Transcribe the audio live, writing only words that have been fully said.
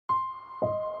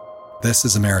This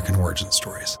is American Origin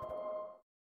Stories.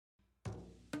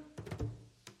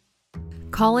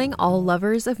 Calling all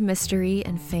lovers of mystery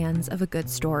and fans of a good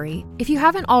story. If you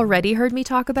haven't already heard me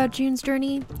talk about June's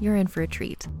Journey, you're in for a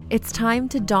treat. It's time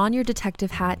to don your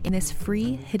detective hat in this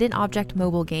free hidden object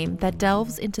mobile game that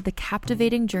delves into the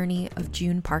captivating journey of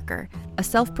June Parker, a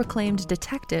self-proclaimed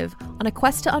detective on a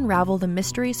quest to unravel the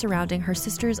mystery surrounding her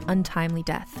sister's untimely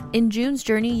death. In June's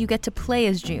Journey, you get to play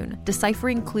as June,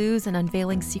 deciphering clues and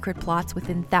unveiling secret plots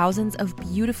within thousands of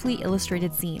beautifully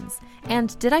illustrated scenes.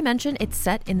 And did I mention it's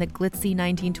set in the glitzy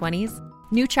 1920s?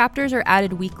 New chapters are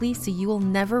added weekly, so you will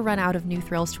never run out of new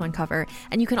thrills to uncover,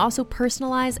 and you can also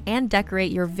personalize and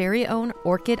decorate your very own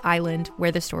Orchid Island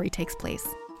where the story takes place.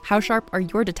 How sharp are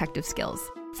your detective skills?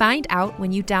 Find out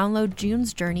when you download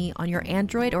June's Journey on your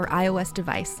Android or iOS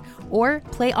device, or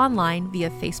play online via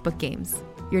Facebook Games.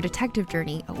 Your detective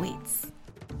journey awaits.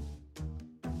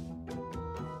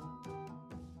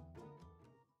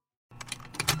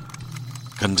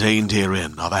 Contained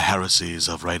herein are the heresies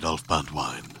of Radolf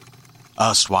Burntwine,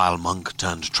 erstwhile monk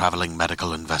turned traveling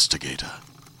medical investigator.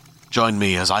 Join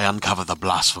me as I uncover the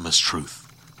blasphemous truth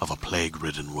of a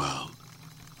plague-ridden world,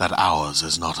 that ours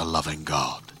is not a loving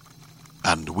God,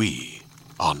 and we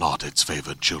are not its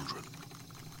favored children.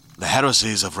 The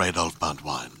heresies of Radolf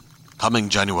Burntwine, coming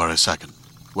January 2nd,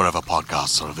 wherever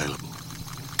podcasts are available.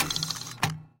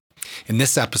 In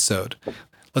this episode,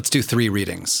 let's do 3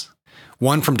 readings.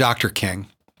 One from Dr. King,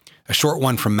 a short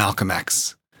one from Malcolm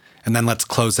X, and then let's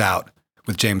close out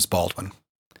with James Baldwin.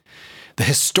 The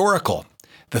historical,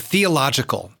 the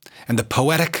theological, and the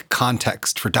poetic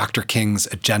context for Dr. King's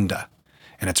agenda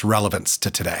and its relevance to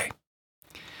today.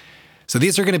 So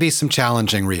these are going to be some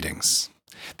challenging readings.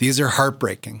 These are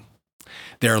heartbreaking.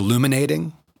 They're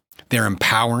illuminating. They're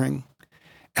empowering.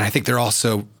 And I think they're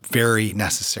also very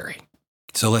necessary.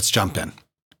 So let's jump in.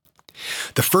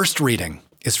 The first reading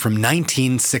is from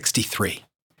 1963,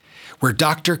 where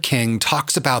Dr. King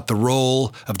talks about the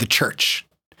role of the church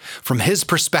from his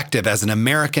perspective as an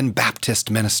American Baptist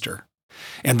minister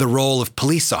and the role of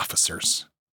police officers.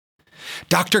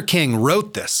 Dr. King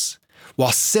wrote this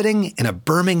while sitting in a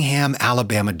Birmingham,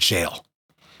 Alabama jail,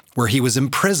 where he was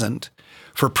imprisoned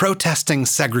for protesting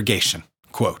segregation.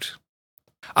 Quote,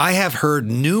 "I have heard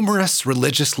numerous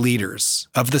religious leaders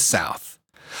of the South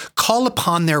call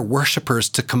upon their worshipers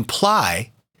to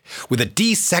comply with a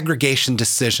desegregation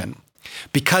decision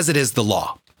because it is the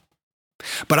law.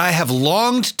 But I have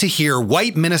longed to hear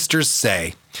white ministers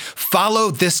say,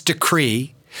 follow this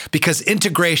decree because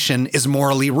integration is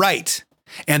morally right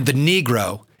and the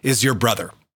Negro is your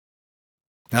brother."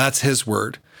 Now that's his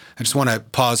word. I just want to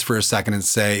pause for a second and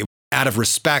say, out of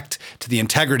respect to the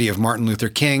integrity of Martin Luther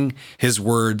King, his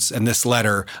words, and this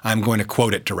letter, I'm going to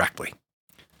quote it directly.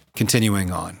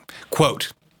 Continuing on,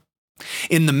 quote,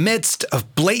 "In the midst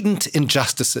of blatant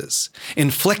injustices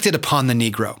inflicted upon the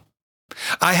Negro,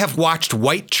 I have watched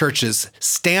white churches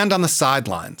stand on the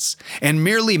sidelines and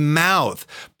merely mouth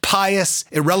pious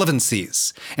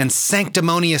irrelevancies and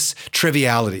sanctimonious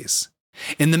trivialities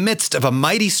in the midst of a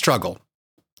mighty struggle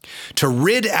to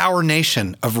rid our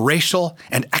nation of racial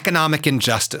and economic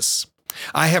injustice.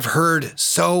 I have heard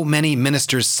so many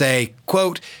ministers say,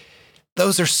 quote,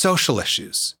 those are social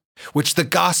issues, which the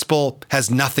gospel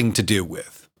has nothing to do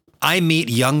with. I meet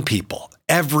young people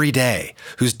every day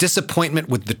whose disappointment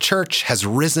with the church has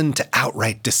risen to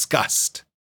outright disgust.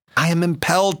 I am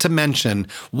impelled to mention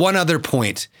one other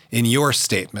point in your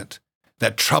statement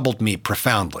that troubled me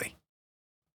profoundly.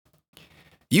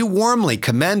 You warmly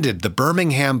commended the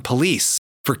Birmingham police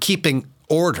for keeping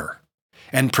order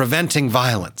and preventing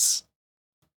violence.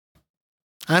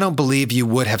 I don't believe you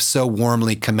would have so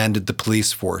warmly commended the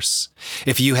police force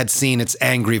if you had seen its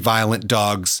angry, violent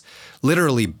dogs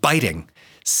literally biting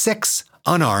 6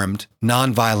 unarmed,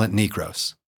 nonviolent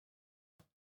Negroes.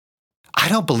 I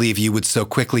don't believe you would so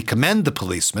quickly commend the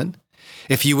policemen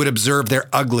if you would observe their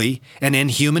ugly and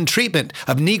inhuman treatment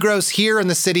of Negroes here in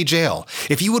the city jail,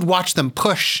 if you would watch them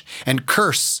push and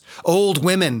curse old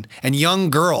women and young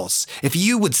girls, if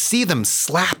you would see them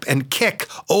slap and kick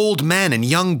old men and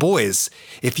young boys,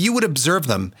 if you would observe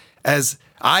them, as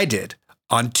I did,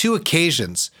 on 2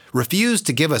 occasions, refuse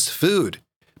to give us food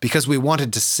because we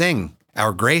wanted to sing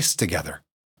our grace together.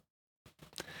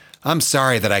 I'm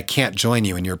sorry that I can't join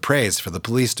you in your praise for the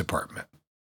police department."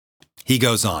 He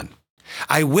goes on,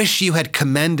 "I wish you had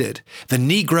commended the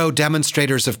Negro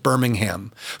demonstrators of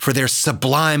Birmingham for their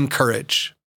sublime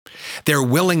courage, their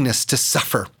willingness to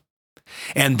suffer,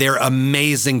 and their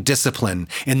amazing discipline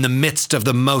in the midst of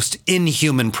the most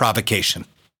inhuman provocation.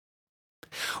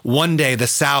 One day the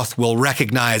South will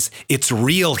recognize its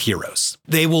real heroes.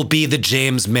 They will be the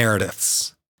James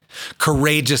Merediths,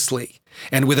 courageously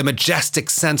and with a majestic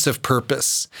sense of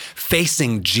purpose,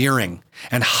 facing jeering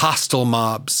and hostile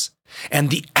mobs, and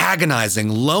the agonizing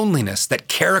loneliness that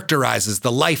characterizes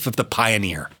the life of the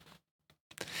pioneer.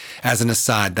 As an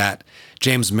aside, that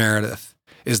James Meredith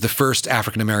is the first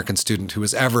African-American student who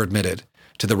was ever admitted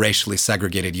to the racially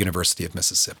segregated University of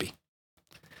Mississippi.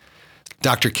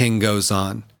 Dr. King goes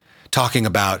on, talking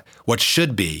about what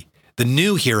should be the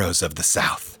new heroes of the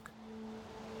South.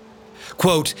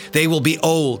 Quote, "They will be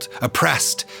old,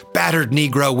 oppressed, battered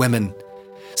Negro women,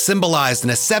 symbolized in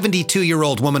a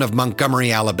 72-year-old woman of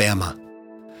Montgomery, Alabama,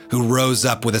 who rose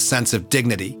up with a sense of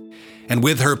dignity and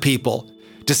with her people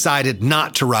decided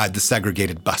not to ride the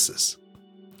segregated buses,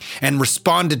 and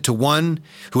responded to one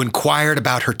who inquired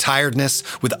about her tiredness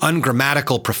with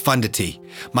ungrammatical profundity.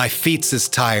 My feet is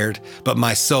tired, but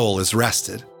my soul is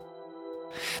rested.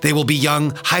 They will be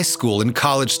young high school and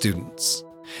college students,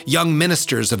 young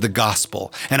ministers of the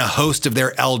gospel, and a host of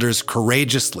their elders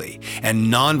courageously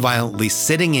and nonviolently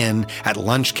sitting in at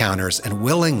lunch counters and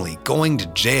willingly going to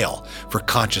jail for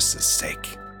conscience'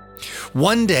 sake.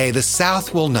 One day the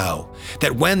South will know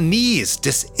that when these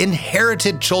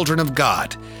disinherited children of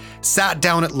God sat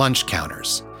down at lunch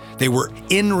counters, they were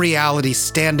in reality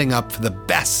standing up for the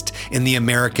best in the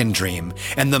American dream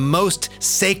and the most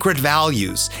sacred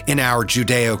values in our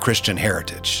Judeo-Christian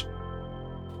heritage."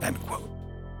 End quote.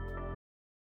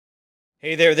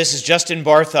 Hey there, this is Justin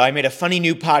Bartha. I made a funny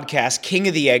new podcast, King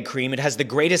of the Egg Cream. It has the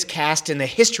greatest cast in the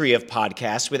history of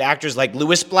podcasts with actors like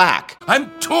Louis Black. I'm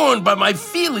torn by my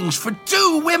feelings for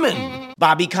two women.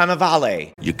 Bobby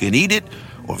Cannavale. You can eat it,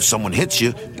 or if someone hits you,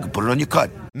 you can put it on your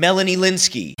cut. Melanie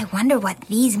Linsky. I wonder what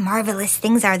these marvelous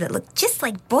things are that look just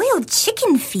like boiled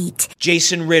chicken feet.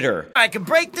 Jason Ritter. I can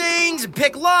break things and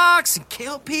pick locks and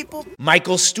kill people.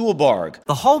 Michael Stuhlbarg.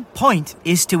 The whole point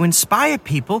is to inspire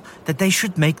people that they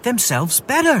should make themselves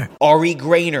better. Ari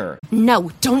Grainer.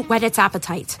 No, don't whet its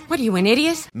appetite. What are you, an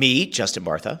idiot? Me, Justin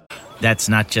Bartha. That's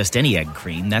not just any egg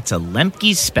cream, that's a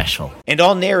Lemke's special. And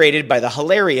all narrated by the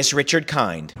hilarious Richard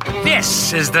Kind.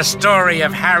 This is the story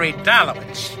of Harry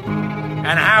Dalowitz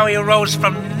and how he rose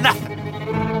from nothing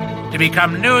to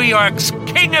become New York's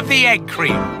King of the Egg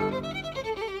Cream.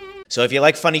 So if you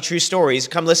like funny true stories,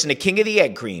 come listen to King of the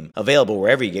Egg Cream, available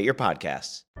wherever you get your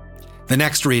podcasts. The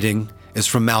next reading is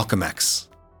from Malcolm X,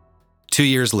 2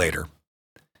 years later,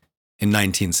 in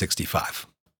 1965.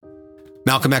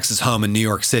 Malcolm X's home in New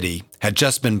York City had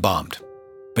just been bombed,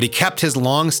 but he kept his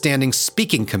long-standing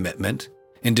speaking commitment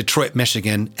in Detroit,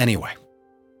 Michigan anyway.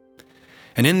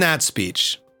 And in that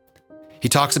speech, he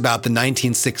talks about the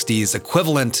 1960s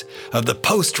equivalent of the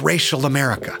post-racial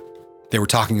America. They were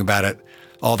talking about it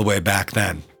all the way back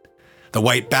then. The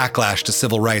white backlash to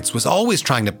civil rights was always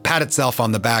trying to pat itself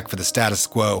on the back for the status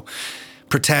quo,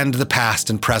 pretend the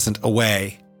past and present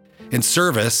away, in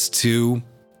service to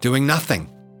doing nothing.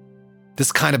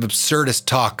 This kind of absurdist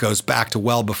talk goes back to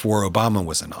well before Obama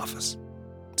was in office.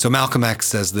 So Malcolm X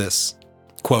says this,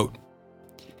 quote,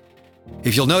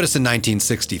 "If you'll notice in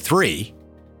 1963,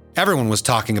 everyone was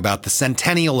talking about the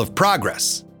Centennial of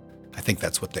Progress. I think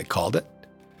that's what they called it.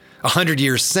 100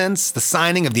 years since the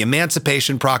signing of the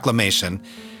Emancipation Proclamation,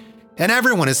 and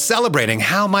everyone is celebrating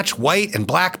how much white and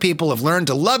black people have learned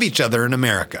to love each other in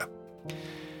America.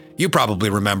 You probably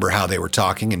remember how they were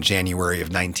talking in January of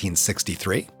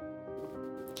 1963.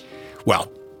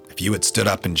 Well, if you had stood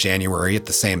up in January at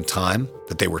the same time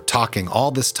that they were talking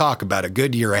all this talk about a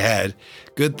good year ahead,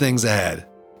 good things ahead,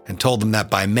 and told them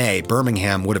that by May,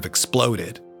 Birmingham would have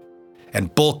exploded,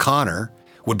 and Bull Connor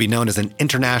would be known as an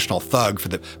international thug for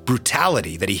the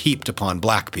brutality that he heaped upon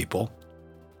black people.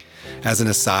 As an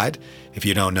aside, if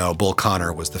you don't know, Bull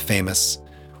Connor was the famous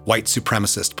white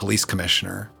supremacist police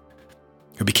commissioner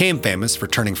who became famous for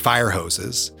turning fire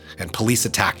hoses and police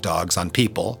attack dogs on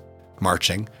people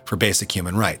marching for basic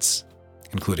human rights,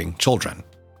 including children.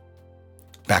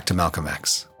 Back to Malcolm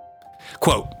X.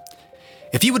 Quote,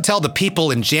 "If you would tell the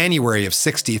people in January of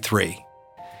 63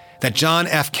 that John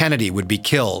F. Kennedy would be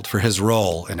killed for his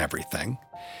role in everything,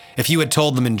 if you had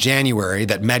told them in January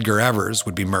that Medgar Evers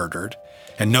would be murdered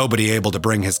and nobody able to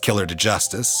bring his killer to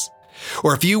justice,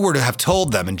 or if you were to have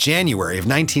told them in January of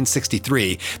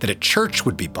 1963 that a church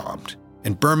would be bombed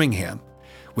in Birmingham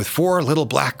with 4 little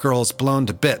black girls blown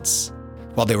to bits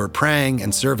while they were praying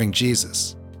and serving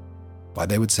Jesus, why,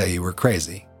 they would say you were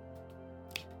crazy.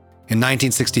 In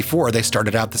 1964, they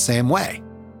started out the same way.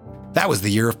 That was the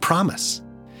year of promise.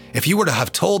 If you were to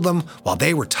have told them while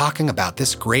they were talking about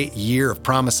this great year of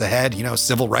promise ahead,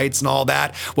 civil rights and all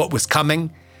that, what was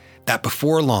coming, that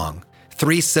before long,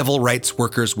 3 civil rights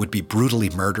workers would be brutally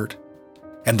murdered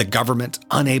and the government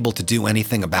unable to do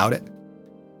anything about it,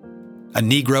 a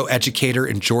Negro educator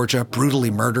in Georgia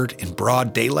brutally murdered in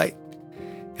broad daylight,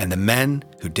 and the men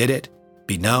who did it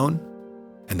be known,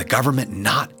 and the government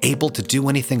not able to do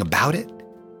anything about it?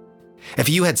 If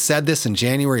you had said this in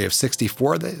January of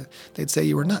 '64, they'd say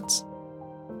you were nuts.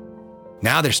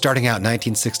 Now they're starting out in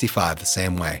 1965 the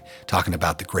same way, talking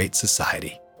about the Great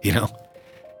Society,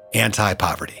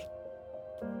 anti-poverty.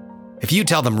 If you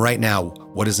tell them right now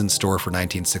what is in store for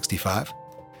 1965,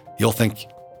 they'll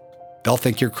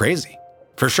think you're crazy,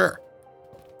 for sure.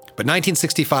 But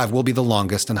 1965 will be the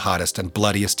longest and hottest and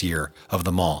bloodiest year of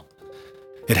them all.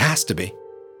 It has to be.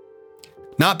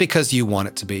 Not because you want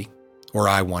it to be, or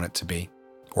I want it to be,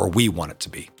 or we want it to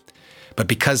be, but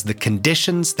because the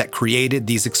conditions that created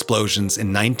these explosions in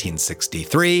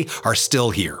 1963 are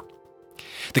still here.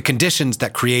 The conditions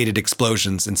that created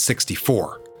explosions in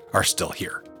 '64 are still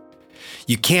here.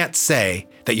 You can't say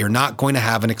that you're not going to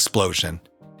have an explosion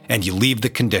and you leave the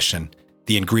condition,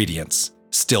 the ingredients,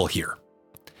 still here.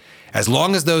 As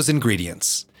long as those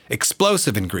ingredients,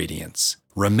 explosive ingredients,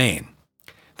 remain,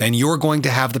 then you're going to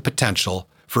have the potential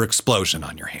for explosion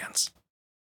on your hands.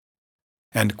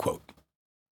 End quote.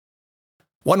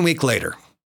 1 week later,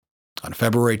 on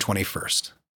February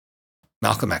 21st,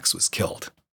 Malcolm X was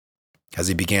killed as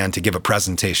he began to give a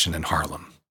presentation in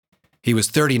Harlem. He was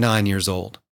 39 years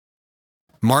old.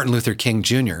 Martin Luther King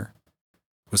Jr.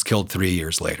 was killed 3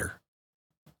 years later,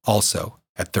 also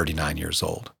at 39 years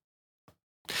old.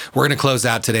 We're going to close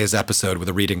out today's episode with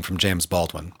a reading from James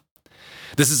Baldwin.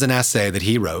 This is an essay that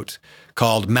he wrote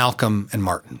called Malcolm and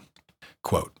Martin.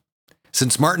 Quote,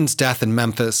 "Since Martin's death in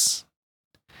Memphis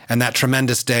and that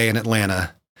tremendous day in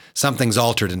Atlanta, something's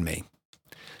altered in me.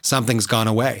 Something's gone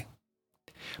away.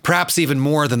 Perhaps even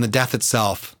more than the death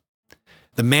itself,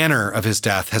 the manner of his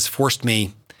death has forced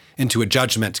me into a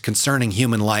judgment concerning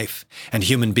human life and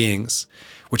human beings,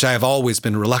 which I have always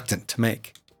been reluctant to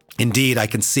make. Indeed, I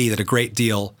can see that a great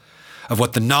deal of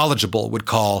what the knowledgeable would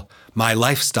call my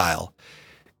lifestyle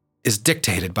is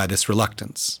dictated by this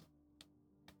reluctance.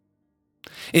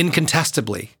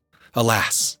 Incontestably,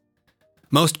 alas,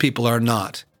 most people are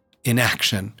not, in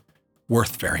action,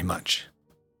 worth very much.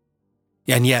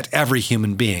 And yet every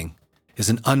human being is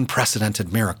an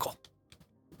unprecedented miracle.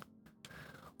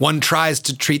 One tries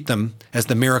to treat them as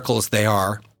the miracles they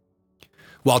are,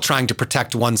 while trying to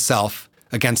protect oneself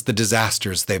against the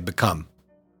disasters they've become.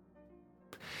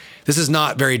 This is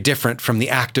not very different from the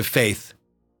act of faith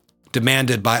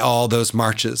demanded by all those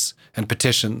marches and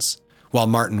petitions while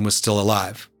Martin was still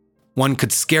alive. One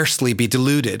could scarcely be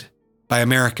deluded by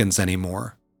Americans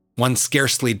anymore. One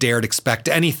scarcely dared expect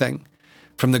anything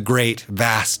from the great,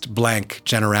 vast, blank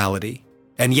generality.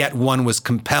 And yet one was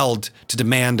compelled to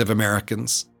demand of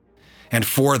Americans, and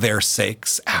for their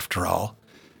sakes, after all,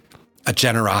 a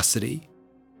generosity,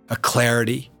 a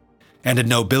clarity, and a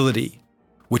nobility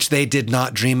which they did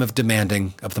not dream of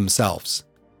demanding of themselves.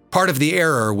 Part of the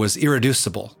error was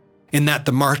irreducible, in that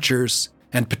the marchers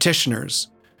and petitioners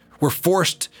were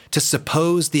forced to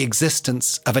suppose the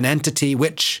existence of an entity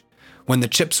which, when the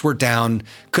chips were down,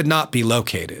 could not be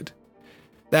located.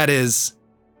 That is,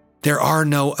 there are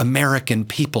no American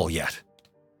people yet.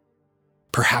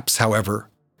 Perhaps, however,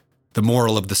 the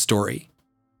moral of the story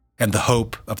and the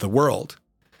hope of the world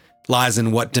lies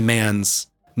in what demands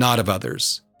not of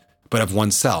others, but of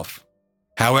oneself.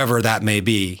 However that may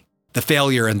be, the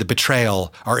failure and the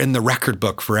betrayal are in the record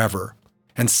book forever,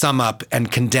 and sum up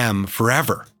and condemn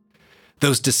forever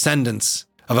those descendants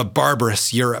of a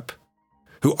barbarous Europe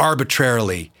who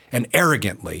arbitrarily and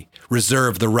arrogantly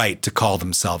reserve the right to call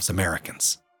themselves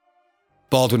Americans."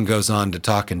 Baldwin goes on to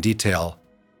talk in detail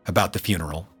about the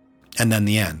funeral, and then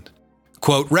the end.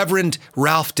 Quote, "Reverend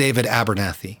Ralph David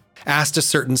Abernathy asked a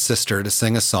certain sister to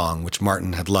sing a song which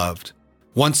Martin had loved.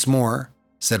 'Once more,'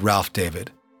 said Ralph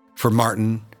David, 'for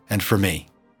Martin and for me.'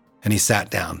 And he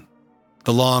sat down.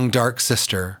 The long, dark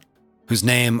sister, whose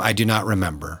name I do not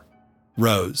remember,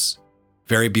 rose,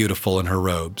 very beautiful in her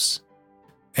robes,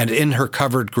 and in her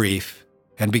covered grief,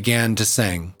 and began to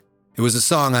sing. It was a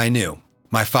song I knew,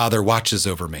 'My Father Watches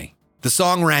Over Me.' The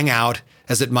song rang out,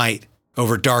 as it might,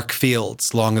 over dark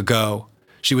fields long ago.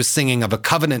 She was singing of a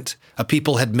covenant a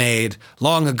people had made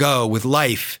long ago with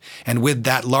life and with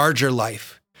that larger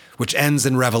life, which ends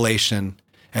in revelation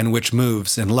and which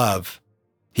moves in love.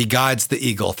 He guides the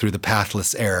eagle through the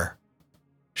pathless air.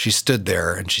 She stood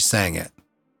there and she sang it.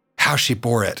 How she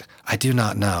bore it, I do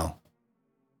not know.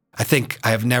 I think I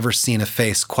have never seen a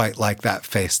face quite like that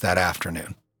face that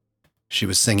afternoon. She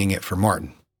was singing it for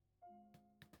Martin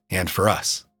and for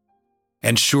us.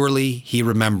 And surely he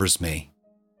remembers me.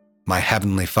 My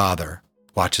heavenly Father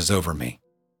watches over me."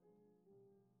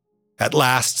 At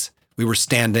last, we were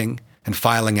standing and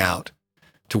filing out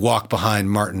to walk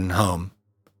behind Martin home,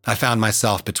 I found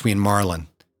myself between Marlon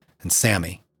and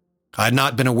Sammy. I had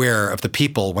not been aware of the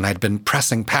people when I'd been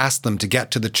pressing past them to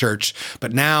get to the church,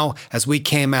 but now, as we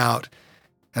came out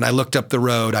and I looked up the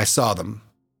road, I saw them.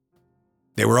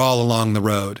 They were all along the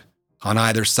road, on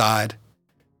either side.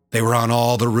 They were on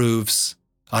all the roofs,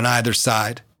 on either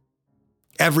side.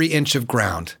 Every inch of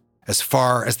ground, as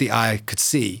far as the eye could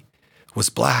see, was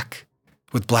black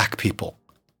with black people.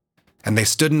 And they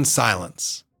stood in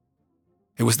silence.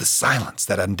 It was the silence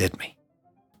that undid me.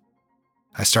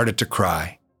 I started to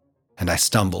cry, and I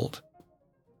stumbled,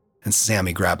 and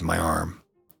Sammy grabbed my arm.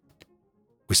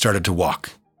 We started to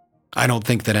walk. I don't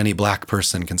think that any black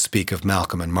person can speak of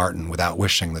Malcolm and Martin without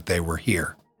wishing that they were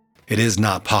here. It is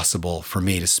not possible for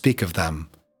me to speak of them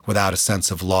without a sense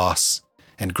of loss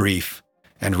and grief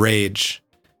and rage,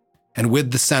 and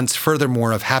with the sense,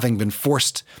 furthermore, of having been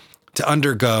forced to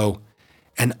undergo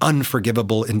an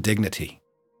unforgivable indignity,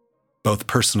 both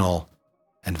personal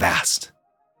and vast.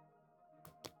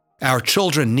 Our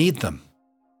children need them,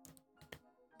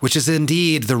 which is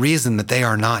indeed the reason that they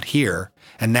are not here,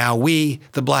 and now we,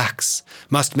 the blacks,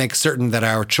 must make certain that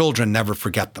our children never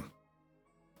forget them.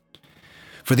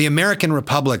 For the American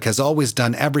Republic has always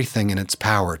done everything in its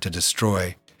power to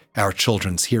destroy our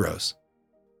children's heroes,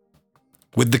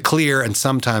 with the clear and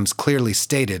sometimes clearly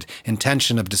stated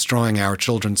intention of destroying our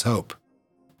children's hope.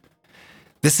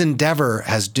 This endeavor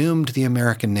has doomed the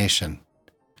American nation.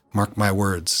 Mark my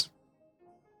words.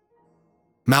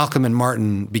 Malcolm and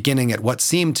Martin, beginning at what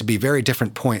seemed to be very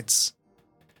different points.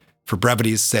 For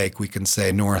brevity's sake, we can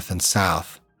say north and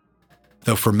south,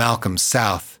 though for Malcolm,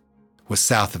 south was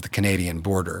south of the Canadian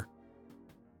border.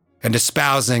 And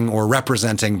espousing or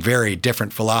representing very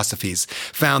different philosophies,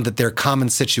 found that their common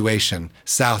situation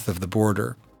south of the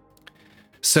border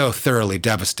so thoroughly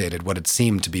devastated what had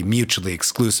seemed to be mutually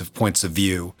exclusive points of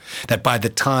view that by the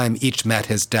time each met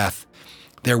his death,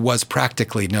 there was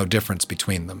practically no difference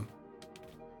between them.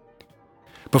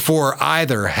 Before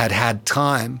either had had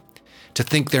time to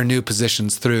think their new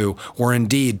positions through, or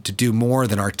indeed to do more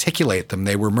than articulate them,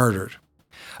 they were murdered.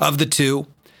 Of the two,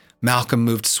 Malcolm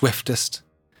moved swiftest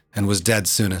and was dead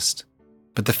soonest,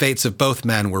 but the fates of both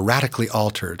men were radically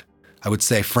altered, I would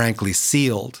say frankly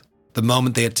sealed, the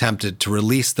moment they attempted to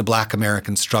release the Black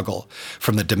American struggle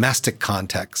from the domestic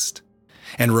context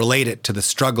and relate it to the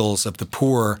struggles of the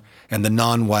poor and the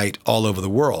non-white all over the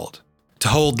world. To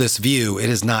hold this view, it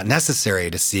is not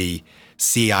necessary to see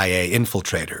CIA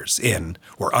infiltrators in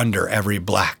or under every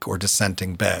black or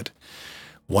dissenting bed.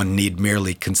 One need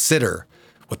merely consider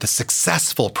what the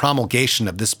successful promulgation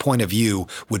of this point of view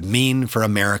would mean for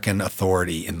American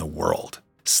authority in the world.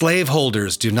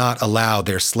 Slaveholders do not allow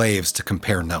their slaves to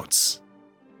compare notes.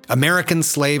 American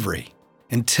slavery,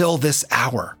 until this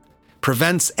hour,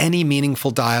 prevents any meaningful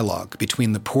dialogue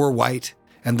between the poor white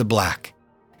and the black,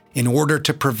 in order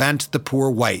to prevent the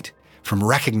poor white from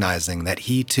recognizing that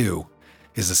he too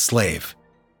is a slave.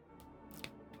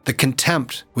 The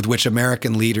contempt with which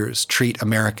American leaders treat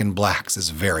American blacks is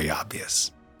very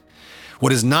obvious.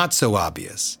 What is not so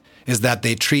obvious is that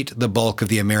they treat the bulk of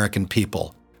the American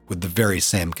people with the very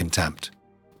same contempt.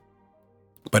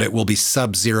 But it will be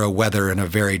sub-zero weather in a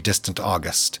very distant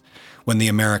August when the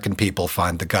American people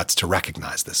find the guts to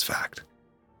recognize this fact.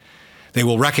 They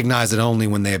will recognize it only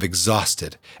when they have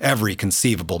exhausted every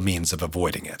conceivable means of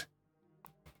avoiding it.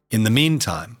 In the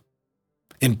meantime,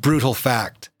 in brutal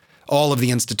fact, all of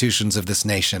the institutions of this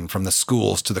nation, from the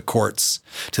schools to the courts,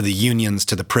 to the unions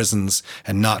to the prisons,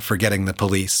 and not forgetting the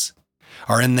police,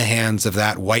 are in the hands of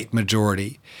that white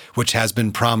majority which has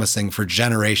been promising for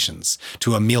generations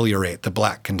to ameliorate the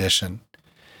black condition.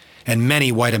 And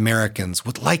many white Americans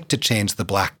would like to change the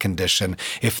black condition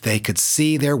if they could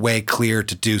see their way clear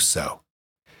to do so,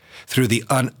 through the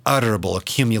unutterable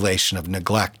accumulation of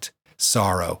neglect,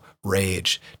 sorrow,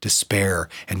 rage, despair,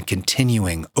 and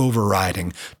continuing,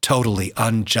 overriding, totally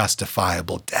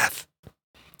unjustifiable death.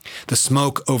 The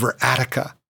smoke over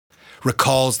Attica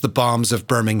recalls the bombs of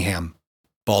Birmingham.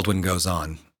 Baldwin goes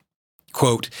on,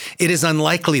 quote, "It is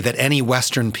unlikely that any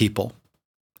Western people,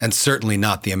 and certainly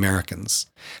not the Americans,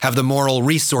 have the moral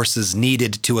resources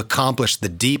needed to accomplish the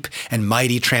deep and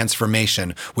mighty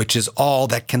transformation which is all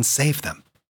that can save them.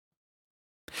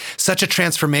 Such a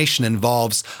transformation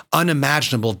involves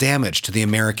unimaginable damage to the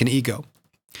American ego,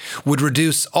 would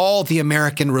reduce all the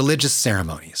American religious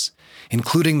ceremonies,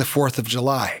 including the 4th of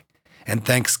July and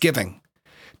Thanksgiving,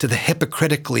 to the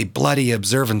hypocritically bloody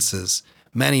observances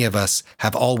many of us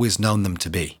have always known them to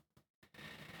be,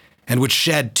 and would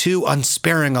shed too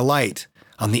unsparing a light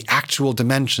on the actual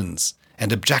dimensions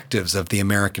and objectives of the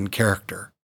American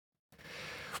character.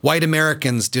 White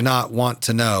Americans do not want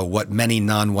to know what many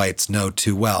non-whites know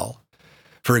too well.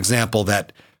 For example,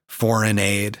 that foreign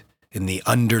aid in the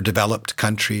underdeveloped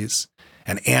countries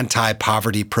and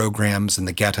anti-poverty programs in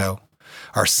the ghetto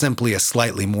are simply a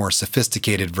slightly more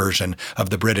sophisticated version of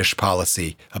the British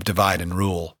policy of divide and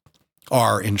rule,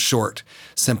 are, in short,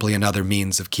 simply another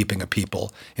means of keeping a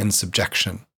people in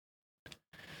subjection.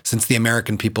 Since the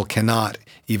American people cannot,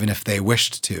 even if they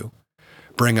wished to,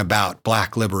 bring about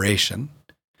black liberation,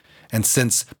 and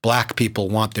since black people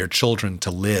want their children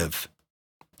to live,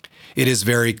 it is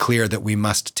very clear that we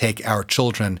must take our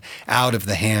children out of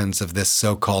the hands of this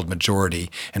so-called majority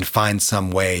and find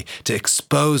some way to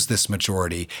expose this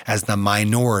majority as the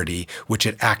minority which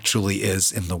it actually is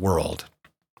in the world.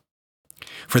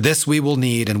 For this we will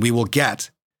need and we will get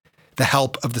the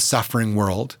help of the suffering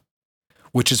world,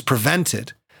 which is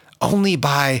prevented only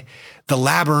by the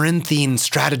labyrinthine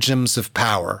stratagems of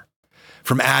power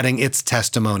from adding its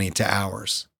testimony to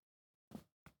ours.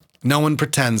 No one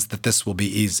pretends that this will be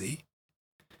easy,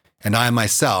 and I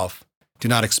myself do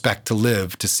not expect to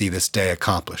live to see this day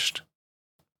accomplished.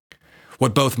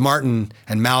 What both Martin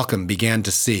and Malcolm began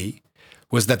to see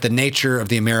was that the nature of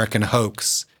the American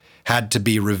hoax had to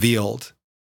be revealed,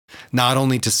 not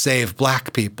only to save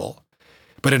black people,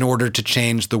 but in order to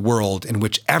change the world in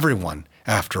which everyone,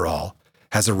 after all,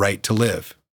 has a right to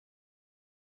live.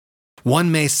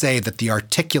 One may say that the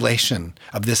articulation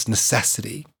of this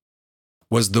necessity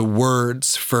was the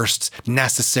word's first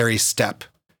necessary step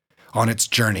on its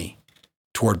journey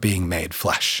toward being made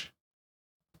flesh.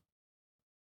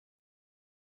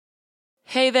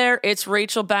 Hey there, it's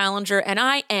Rachel Ballinger, and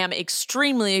I am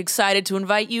extremely excited to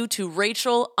invite you to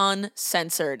Rachel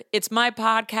Uncensored. It's my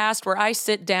podcast where I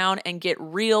sit down and get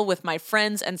real with my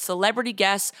friends and celebrity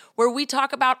guests, where we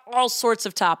talk about all sorts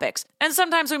of topics. And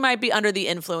sometimes we might be under the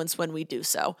influence when we do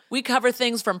so. We cover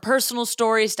things from personal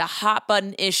stories to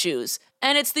hot-button issues.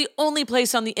 And it's the only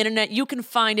place on the internet you can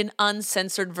find an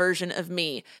uncensored version of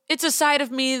me. It's a side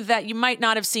of me that you might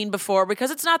not have seen before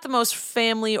because it's not the most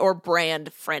family or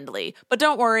brand friendly. But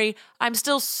don't worry, I'm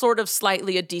still sort of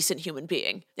slightly a decent human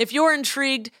being. If you're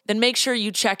intrigued, then make sure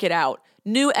you check it out.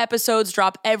 New episodes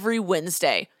drop every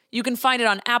Wednesday. You can find it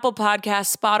on Apple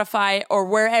Podcasts, Spotify, or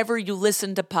wherever you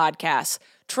listen to podcasts.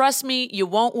 Trust me, you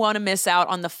won't want to miss out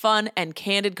on the fun and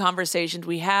candid conversations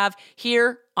we have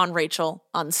here on Rachel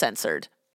Uncensored.